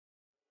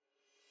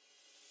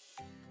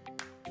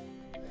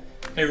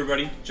Hey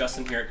everybody,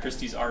 Justin here at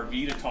Christie's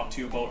RV to talk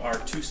to you about our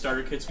two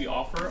starter kits we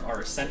offer,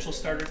 our Essential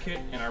Starter Kit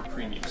and our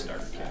Premium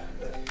Starter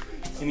Kit.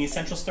 In the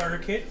Essential Starter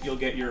Kit, you'll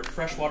get your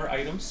freshwater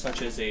items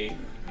such as a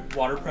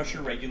water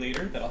pressure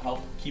regulator that'll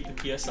help keep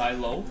the PSI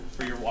low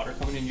for your water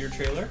coming into your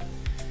trailer,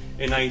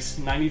 a nice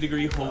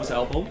 90-degree hose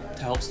elbow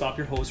to help stop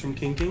your hose from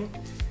kinking,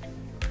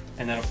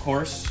 and then of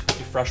course,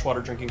 your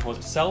freshwater drinking hose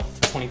itself,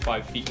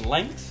 25 feet in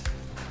length.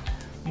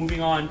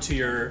 Moving on to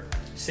your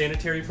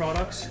sanitary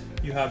products,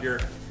 you have your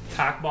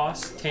Pack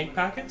Boss tank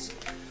packets.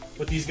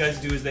 What these guys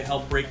do is they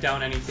help break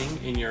down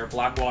anything in your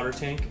black water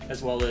tank,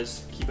 as well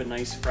as keep a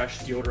nice fresh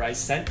deodorized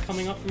scent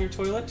coming up from your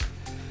toilet.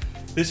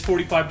 This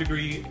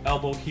 45-degree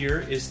elbow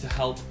here is to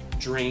help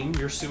drain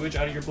your sewage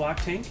out of your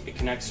black tank. It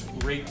connects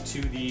right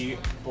to the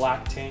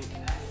black tank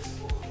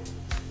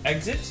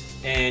exit,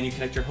 and you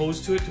connect your hose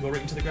to it to go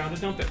right into the ground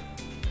to dump it.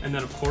 And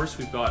then of course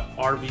we've got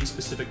RV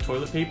specific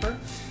toilet paper.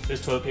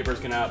 This toilet paper is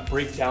going to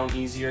break down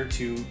easier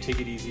to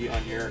take it easy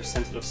on your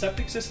sensitive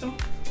septic system.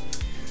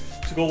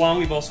 To go along,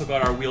 we've also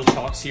got our wheel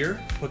chocks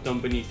here. Put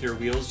them beneath your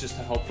wheels just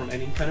to help from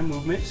any kind of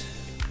movement.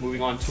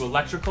 Moving on to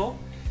electrical,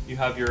 you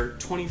have your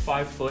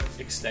 25-foot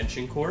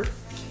extension cord,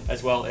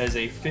 as well as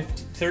a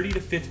 30 to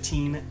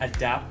 15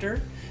 adapter.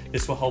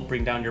 This will help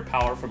bring down your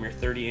power from your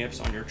 30 amps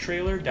on your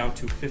trailer down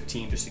to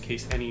 15, just in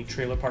case any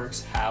trailer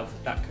parks have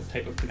that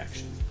type of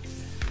connection.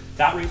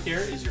 That right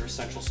there is your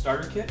Essential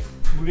Starter Kit.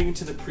 Moving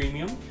into the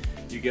Premium,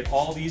 you get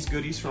all these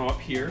goodies from up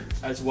here.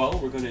 As well,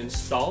 we're going to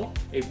install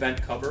a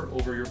vent cover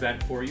over your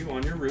vent for you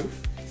on your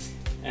roof.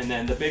 And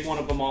then the big one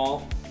of them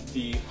all,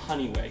 the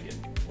Honey Wagon,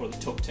 or the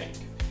tote tank.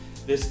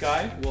 This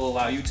guy will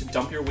allow you to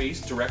dump your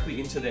waste directly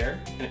into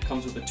there, and it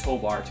comes with a tow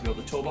bar to be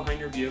able to tow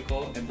behind your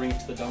vehicle and bring it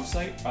to the dump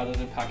site rather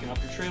than packing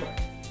up your trailer.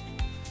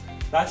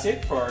 That's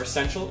it for our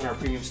Essential and our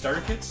Premium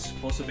Starter Kits,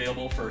 both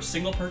available for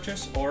single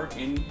purchase or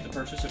in the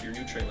purchase of your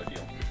new trailer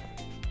deal.